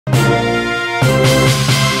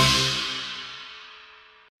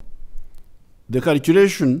The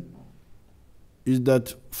calculation is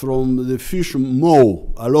that from the fish maw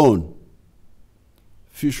alone,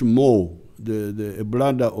 fish maw, the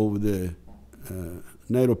bladder of the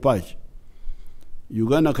Nile perch,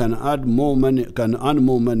 Uganda can earn more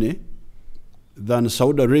money than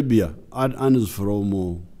Saudi Arabia earns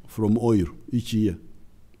from oil each year.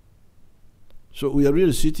 So we are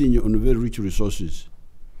really sitting on very rich resources.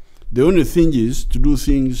 The only thing is to do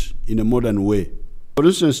things in a modern way. For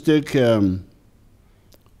instance, take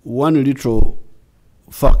one little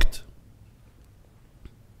fact.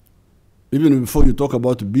 Even before you talk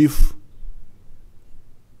about beef,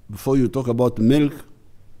 before you talk about milk,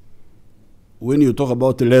 when you talk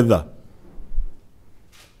about leather,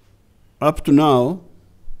 up to now,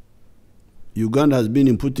 Uganda has been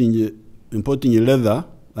importing leather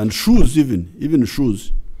and shoes, even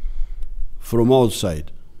shoes, from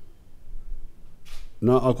outside.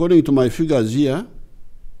 Now, according to my figures here,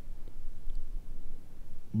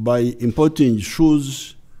 by importing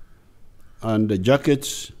shoes and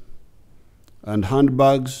jackets and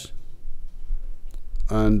handbags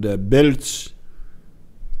and belts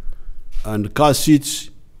and car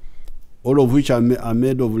seats, all of which are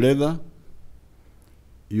made of leather,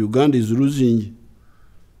 Uganda is losing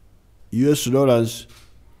US dollars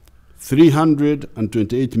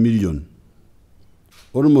 328 million,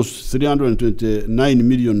 almost $329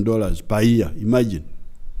 million per year. Imagine.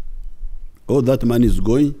 All that money is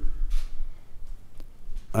going,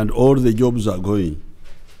 and all the jobs are going.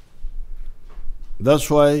 That's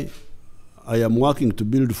why I am working to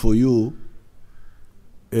build for you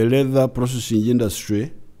a leather processing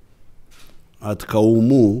industry at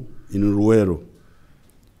Kaumu in Ruero,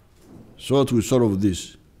 so that we solve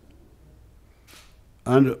this.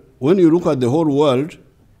 And when you look at the whole world,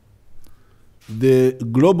 the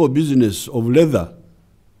global business of leather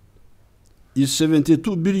is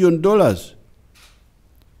 $72 billion.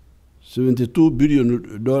 $72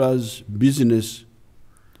 billion business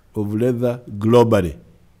of leather globally.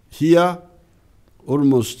 Here,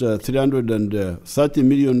 almost $330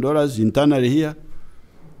 million internally here,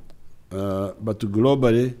 but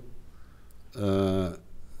globally,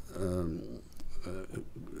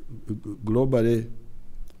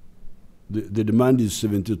 the demand is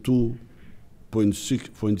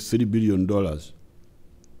 $72.3 billion.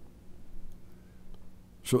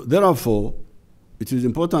 So therefore, it is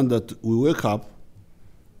important that we wake up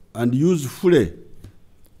and use fully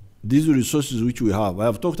these resources which we have. I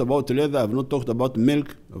have talked about leather, I have not talked about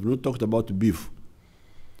milk, I have not talked about beef.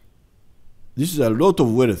 This is a lot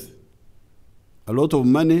of wealth, a lot of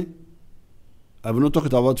money. I have not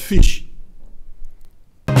talked about fish.